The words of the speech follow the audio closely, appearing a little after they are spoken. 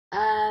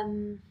I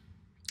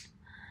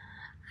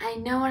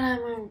know what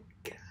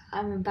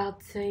I'm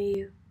about to tell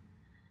you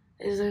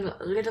is a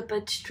little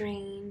bit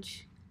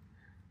strange,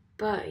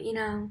 but you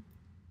know,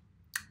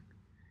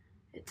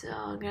 it's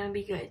all gonna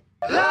be good.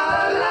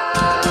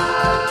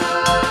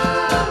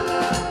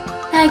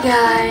 Hey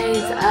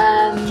guys,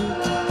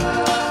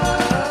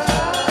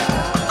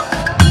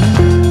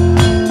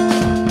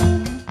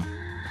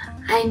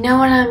 I know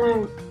what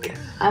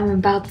I'm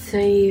about to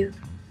tell you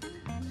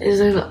is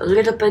a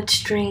little bit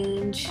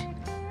strange,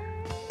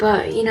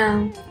 but you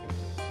know,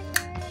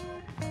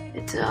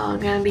 it's all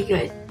gonna be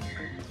good.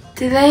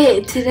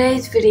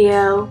 Today's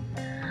video,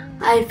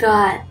 I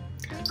thought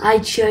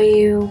I'd show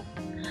you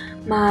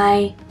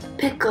my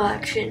pick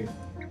collection.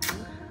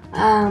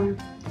 As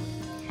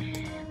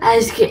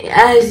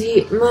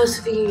most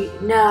of you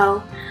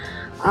know,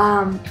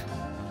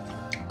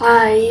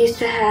 I used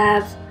to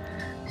have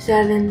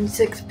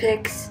 6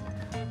 picks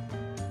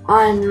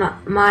on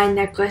my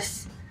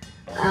necklace,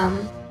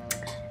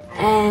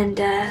 and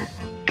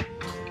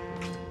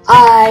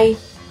I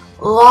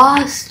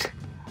lost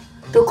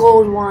the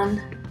gold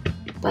one,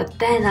 but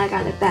then I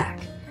got it back.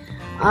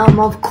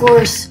 Of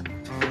course,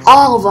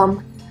 all of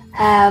them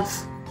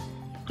haven't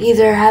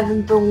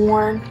been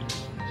worn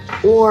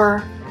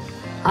or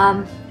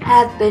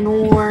have been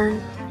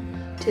worn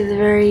to the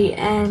very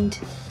end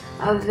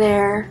of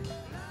their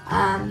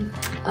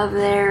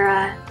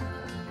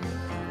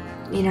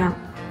you know,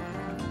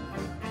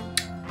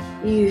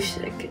 use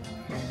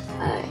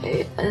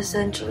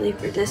essentially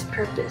for this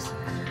purpose.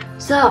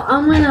 So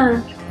I'm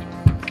gonna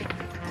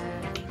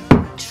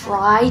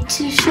try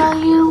to show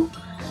you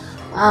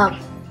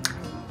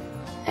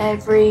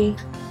every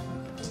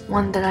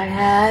one that I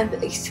have.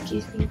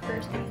 Excuse me for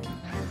a second.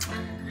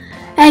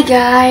 Hey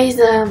guys,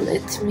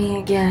 it's me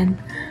again.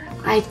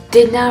 I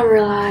did not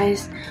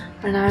realize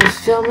when I was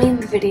filming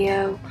the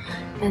video,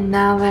 and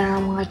now that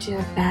I'm watching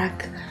it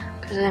back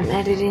because I'm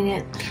editing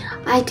it,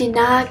 I did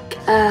not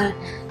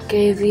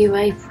give you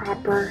a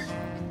proper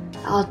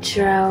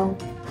outro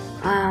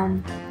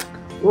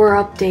or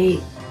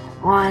update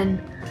on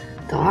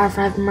the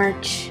R5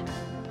 merch.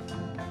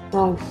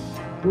 Well,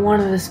 one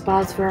of the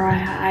spots where I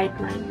hide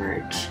my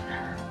merch.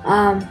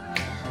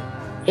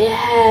 It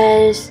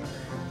has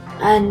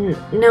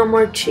no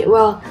more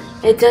well,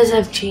 it does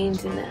have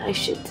chains in it, I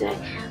should say,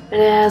 but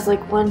it has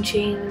like 1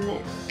 chain in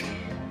it,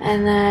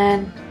 and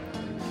then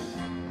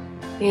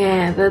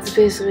yeah, that's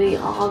basically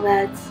all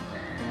that's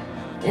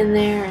in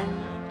there. And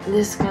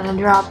this is gonna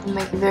drop and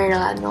make a very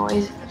loud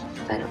noise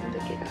if I don't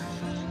pick it up.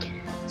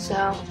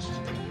 So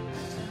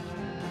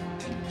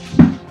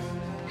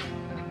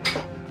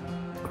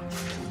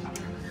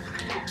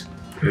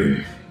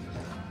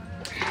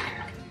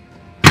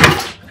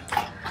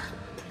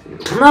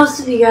most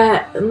of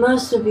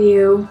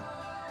you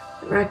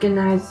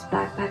recognize this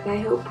backpack, I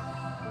hope.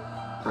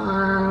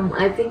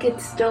 I think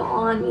it's still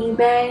on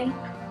eBay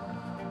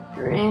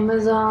or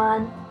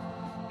Amazon,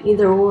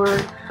 either or.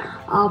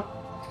 I'll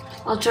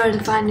try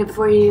to find it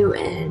for you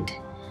and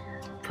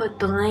put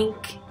the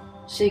link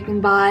so you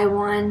can buy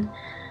one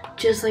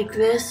just like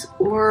this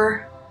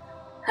or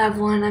have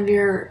one of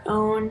your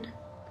own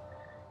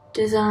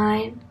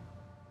design.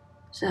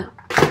 So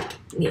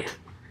yeah,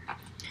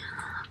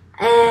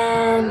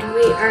 and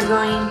we are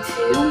going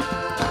to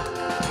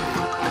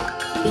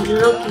be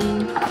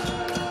looking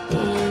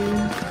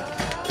in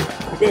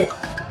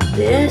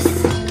this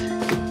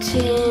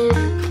tin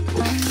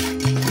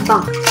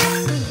box.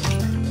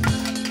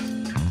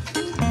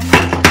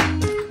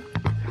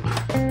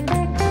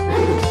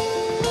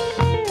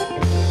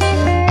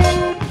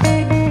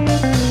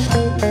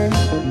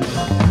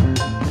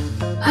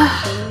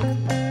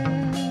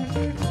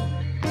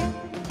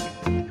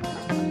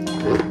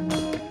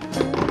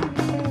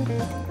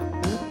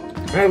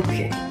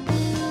 Okay.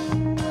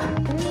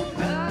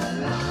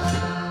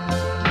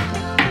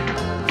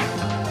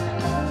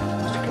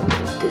 Let's go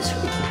with this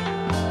one.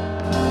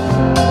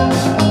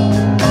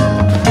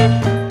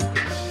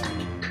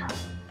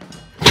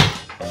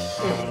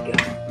 There you go.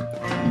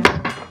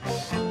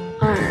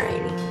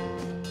 Alrighty.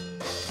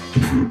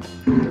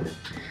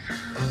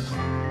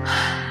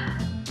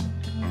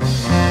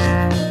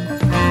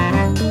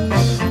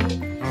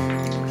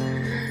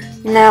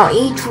 Now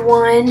each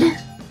one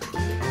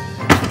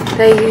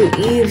that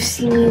you've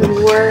seen me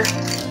wear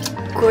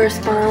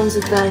corresponds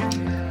with the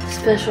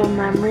special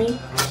memory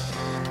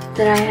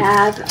that I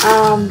have.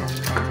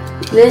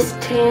 This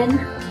tin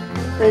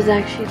was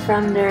actually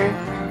from their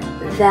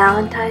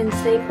Valentine's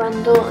Day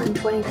bundle in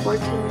 2014.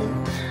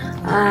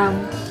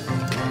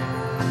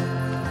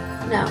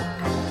 No.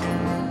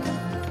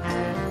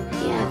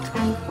 Yeah,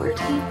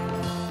 2014?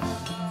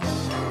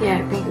 Yeah,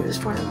 I think it was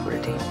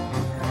 2014.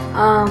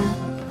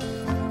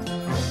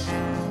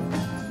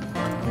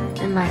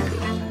 It might be.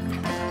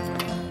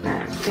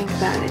 Think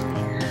about it.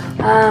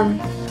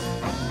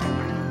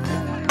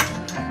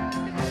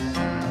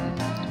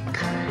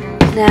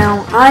 Now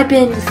I've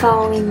been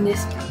following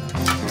this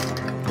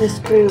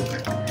group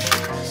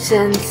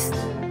since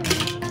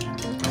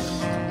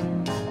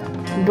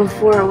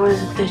before it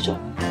was official,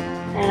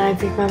 and I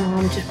think my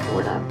mom just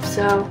pulled up.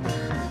 So,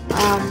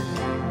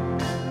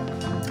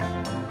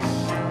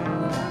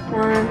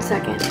 1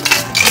 second.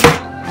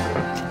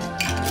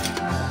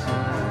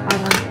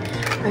 Hold on.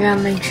 I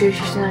gotta make sure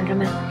she's not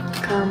gonna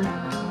come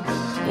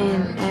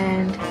in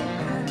and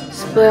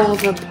spoil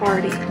the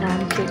party. No,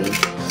 I'm kidding.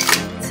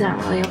 It's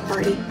not really a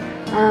party.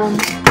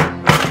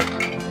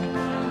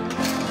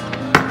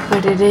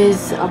 But it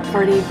is a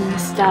party of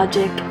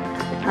nostalgic.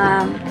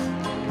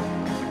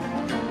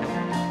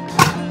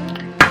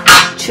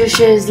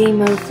 Trisha's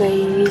emo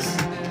phase.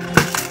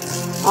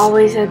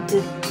 Always had to.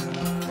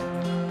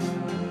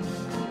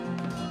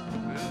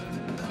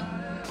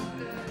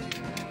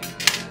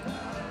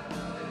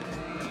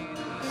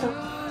 So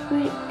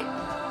quick.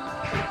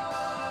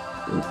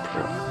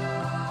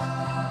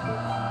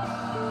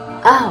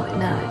 Oh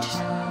no, it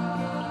just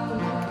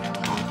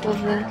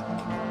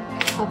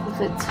off of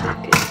its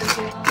focus.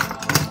 Okay.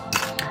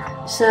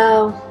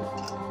 So,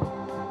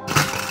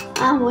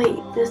 oh wait,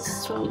 this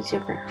is totally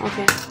different.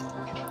 Okay.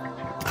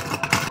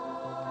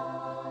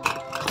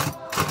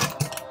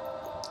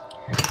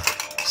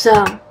 So,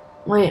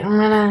 wait, I'm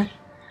gonna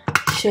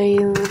show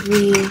you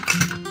the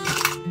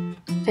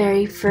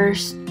very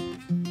first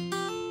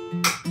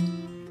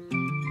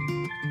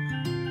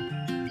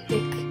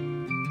pick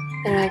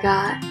that I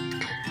got.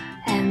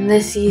 And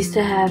this used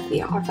to have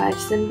the R5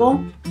 symbol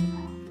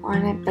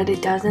on it, but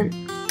it doesn't.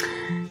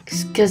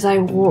 Because I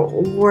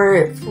wore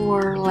it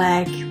for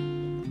like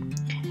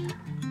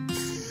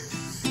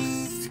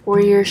 4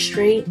 years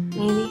straight,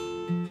 maybe.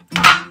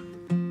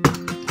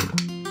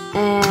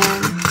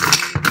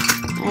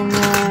 And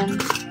then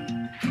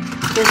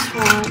this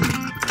one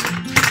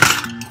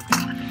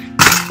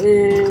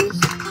is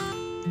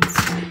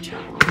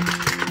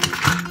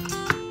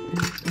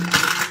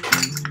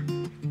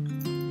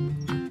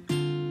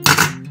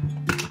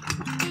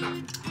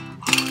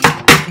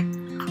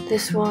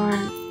this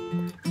one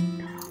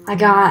I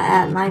got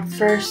at my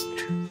first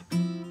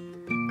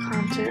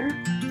concert.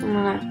 I'm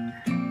gonna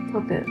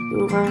flip it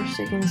over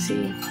so you can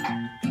see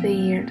the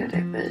year that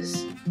it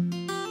was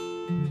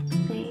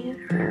made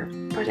or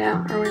put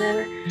out or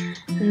whatever.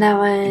 And that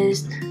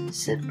was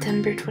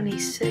September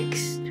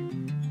 26th,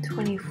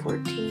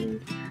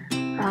 2014.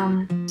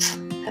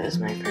 That was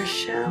my first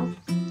show,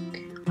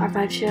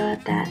 R5 show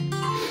at that.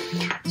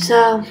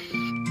 So,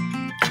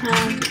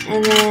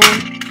 and then,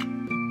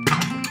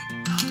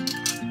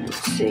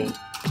 let's see.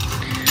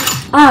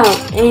 Oh,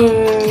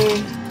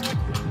 and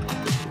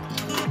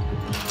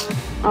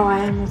oh,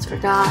 I almost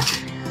forgot.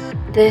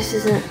 This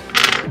isn't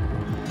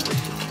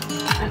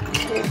a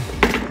pick.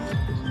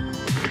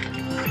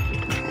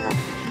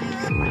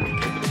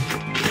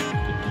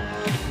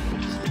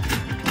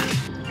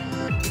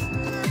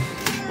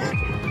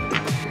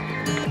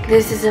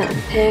 This isn't a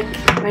pick,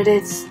 but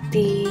it's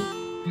the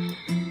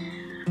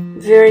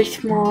very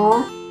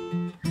small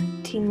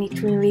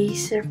Teenage Movie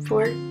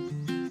surfboard.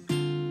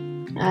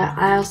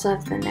 I also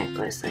have the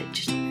necklace. I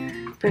just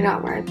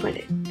forgot where I put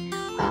it.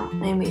 Well,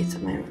 maybe it's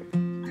in my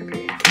room. I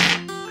forget.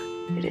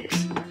 It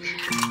is.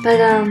 But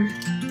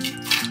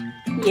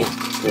yeah.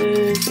 So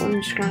I'm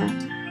just gonna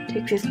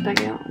take this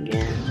back out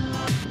again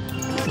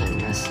because I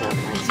messed up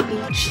my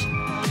speech.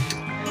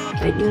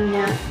 But you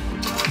know.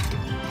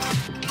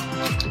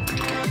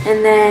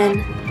 And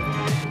then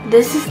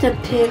this is the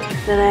pic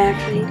that I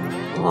actually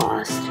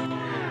lost.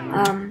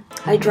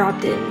 I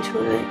dropped it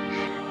into it,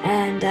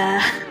 and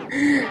I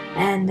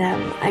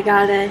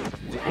got it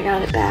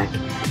back,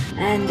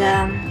 and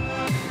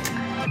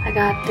I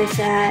got this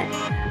at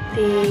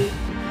the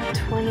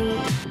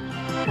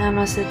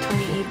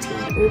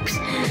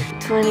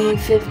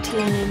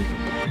 2015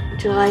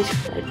 July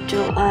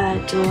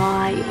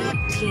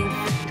 18th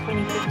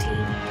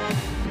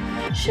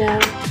 2015 show.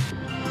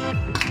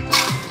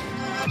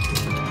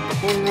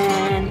 And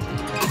then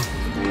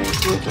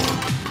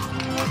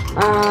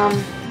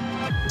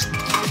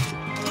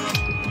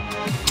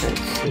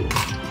let's see.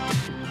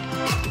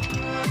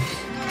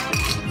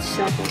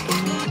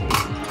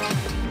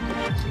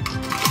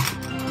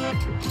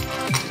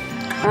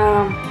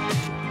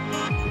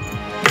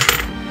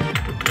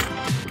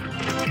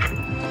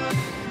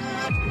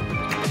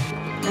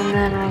 And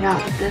then I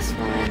got this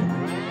one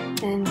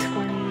in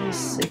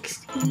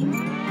 2016.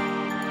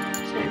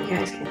 So you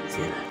guys can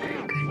see that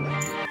very good.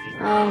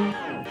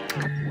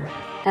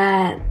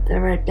 At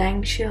the Red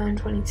Bang show in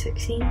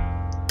 2016. I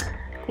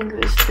think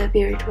it was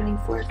February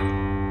 24th.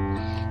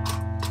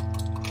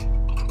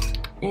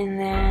 And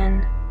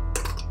then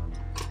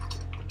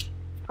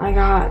I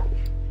got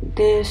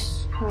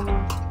this. Hold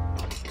on.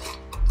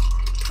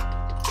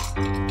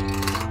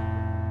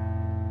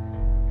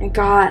 I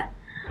got,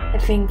 I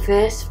think,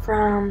 this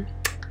from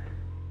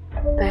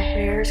the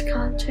Hair's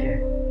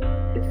concert,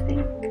 I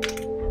think.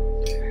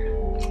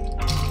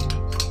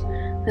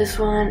 This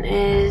one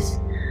is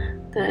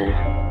the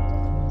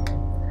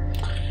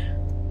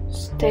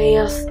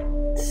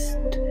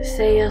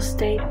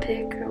stay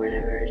pick or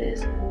whatever it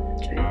is.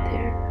 It's right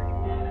there.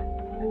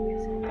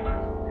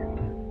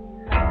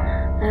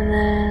 And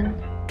then,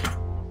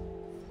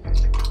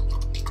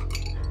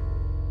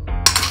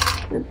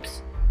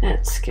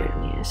 That scared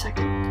me a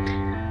second.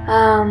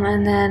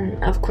 And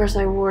then of course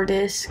I wore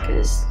this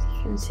because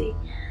you can see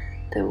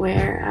the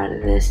wear out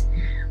of this.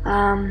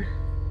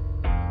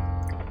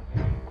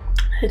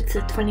 It's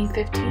a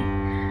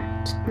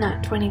 2015,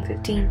 not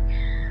 2015,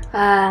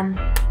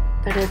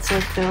 but it's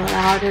like the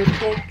louder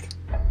pick.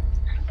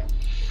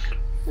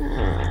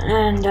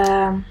 And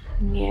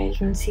yeah, you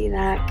can see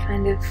that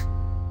kind of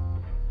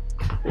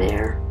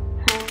there.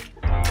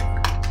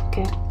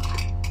 Okay,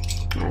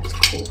 that's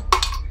cool.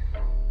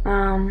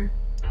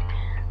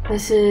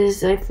 This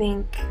is, I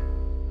think,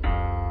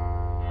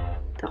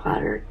 the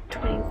louder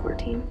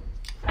 2014.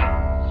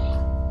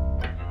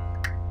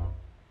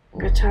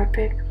 Guitar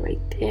pick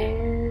right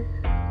there.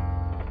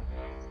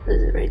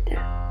 This is right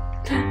there.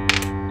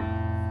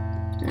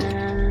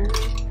 And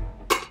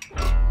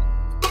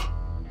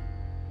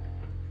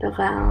the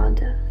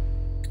loud,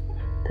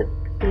 the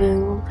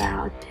blue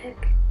loud pick.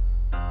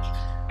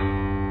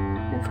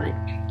 If I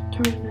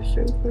turn this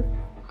over,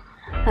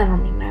 that'll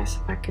be nice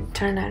if I could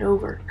turn that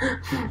over.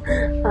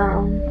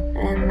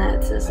 And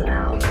that says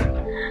loud.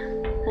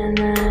 And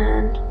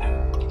then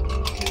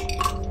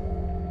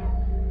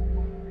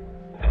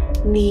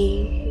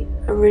the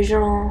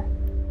original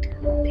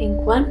pink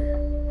one,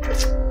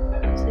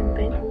 same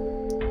thing.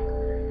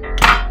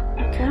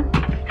 Okay.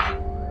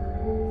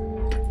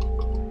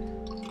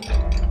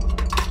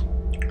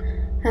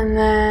 And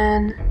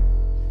then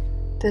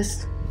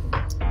this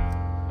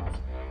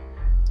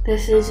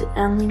is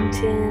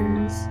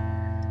Ellington's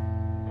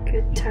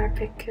guitar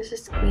pick because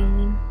it's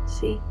green.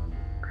 See?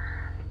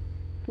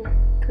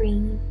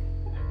 Green.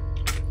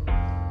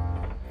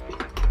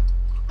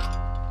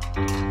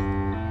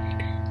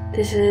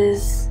 This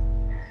is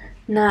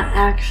not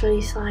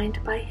actually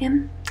signed by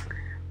him,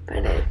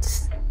 but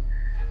it's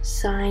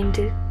signed,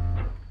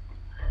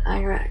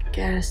 I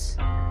guess,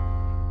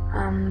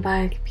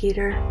 by a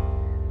computer.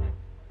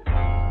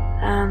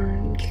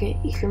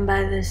 You can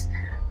buy this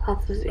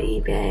off of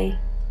eBay.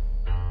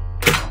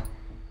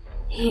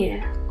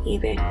 Yeah,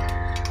 eBay.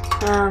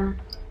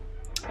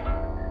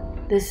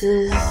 This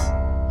is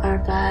our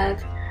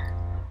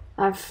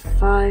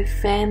five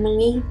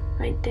family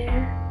right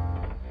there.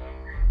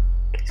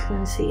 You guys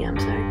can see, I'm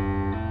sorry.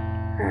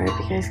 Or if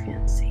you guys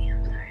can't see,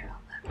 I'm sorry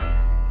about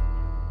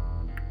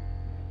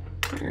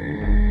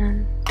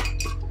that.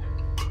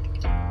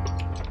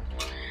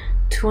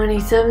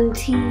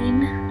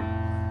 2017,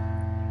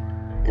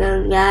 the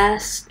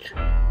last,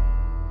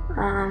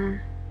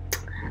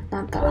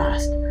 not the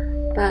last,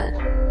 but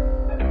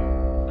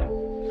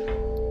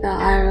the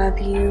I Love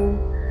You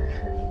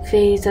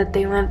phase that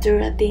they went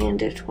through at the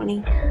end of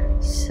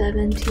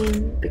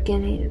 2017,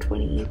 beginning of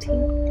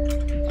 2018.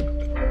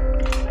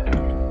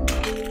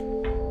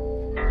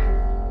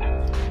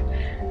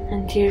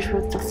 And here's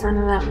what the front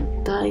of that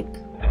looked like.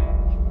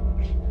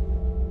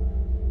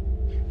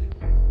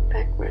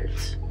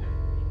 Backwards.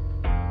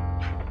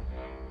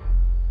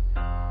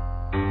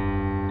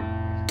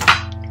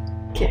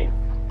 Okay.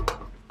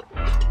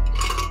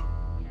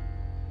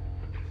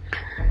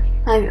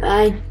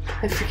 I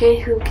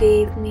forget who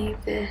gave me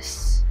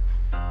this,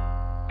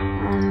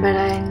 but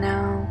I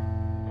know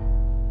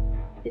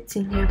it's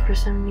in here for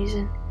some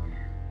reason.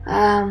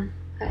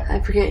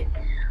 I forget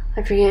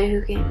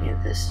who gave me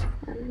this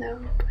one though,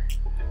 but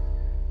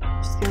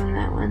I'm just giving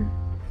that one.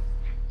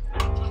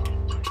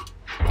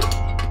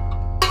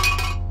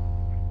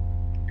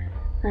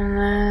 And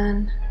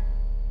then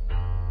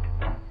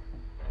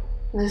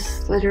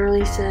this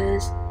literally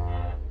says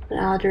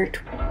louder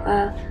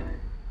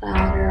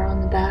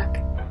on the back.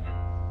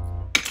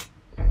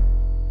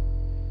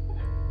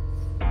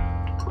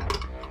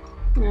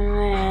 And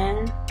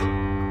then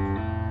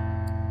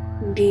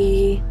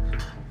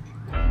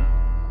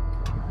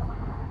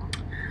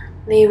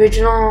the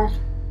original,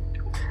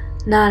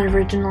 not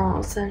original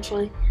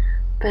essentially,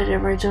 but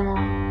original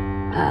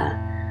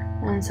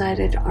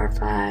one-sided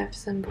R5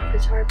 symbol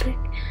guitar pick.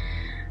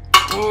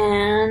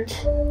 And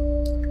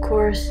of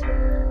course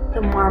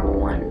the marble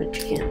one, which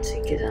you can't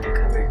see because I'm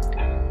covered.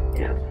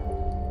 Yeah.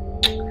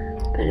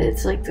 But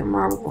it's like the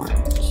marble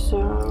one.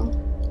 So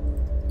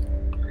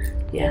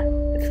yeah,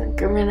 I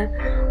think I'm gonna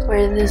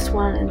wear this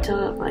one until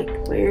it like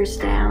wears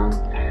down,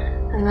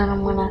 and then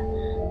I'm gonna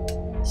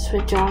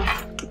switch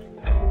off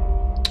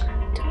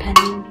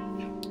depending.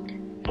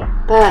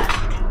 But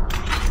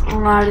a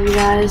lot of you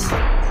guys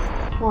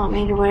want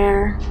me to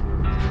wear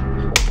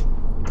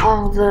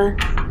all the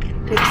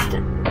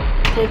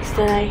picks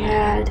that I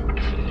had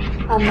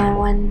on my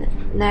one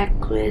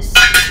necklace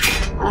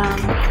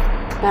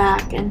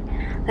back, and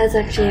that's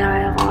actually how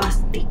I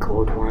lost the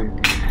gold one.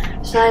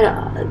 So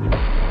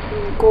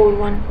gold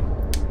one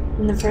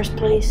in the first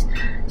place,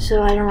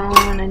 so I don't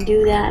really want to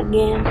do that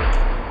again,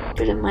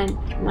 but it might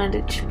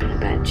have just been a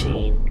bad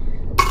chain,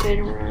 so I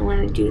don't really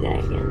want to do that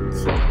again.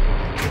 So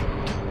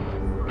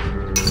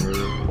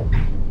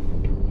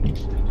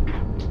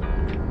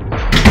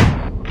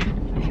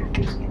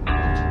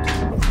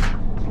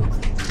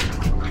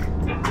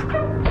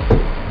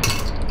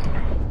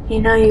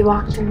you know, you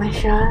walked in my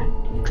shot.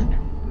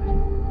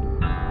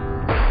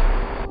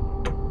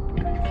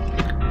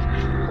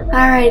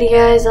 Alrighty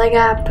guys, I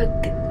gotta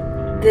put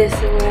this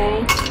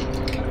away.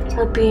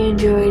 Hope you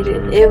enjoyed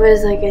it. It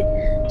was like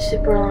a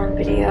super long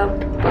video,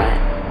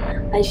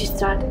 but I just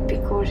thought it'd be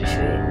cool to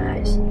show you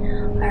guys.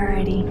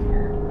 Alrighty,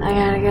 I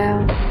gotta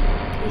go.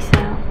 Peace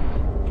out.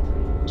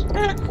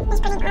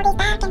 Just putting all these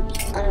back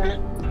and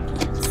science.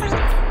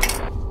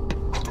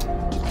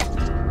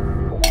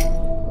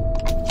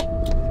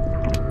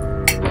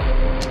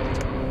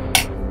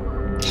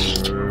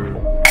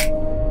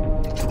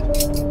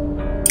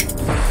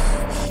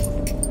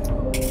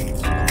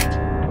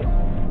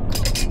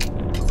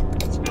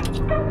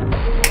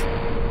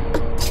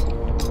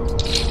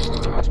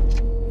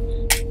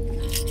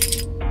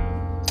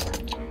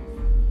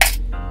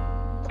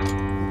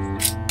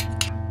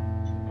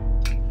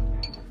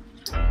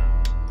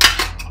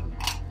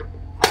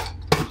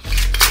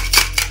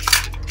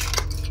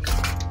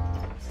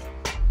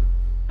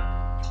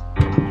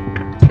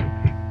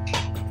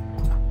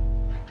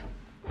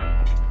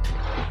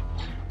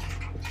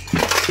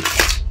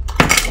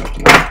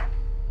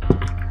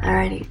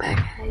 Alrighty, bye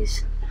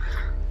guys.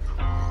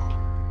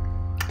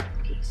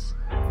 Peace.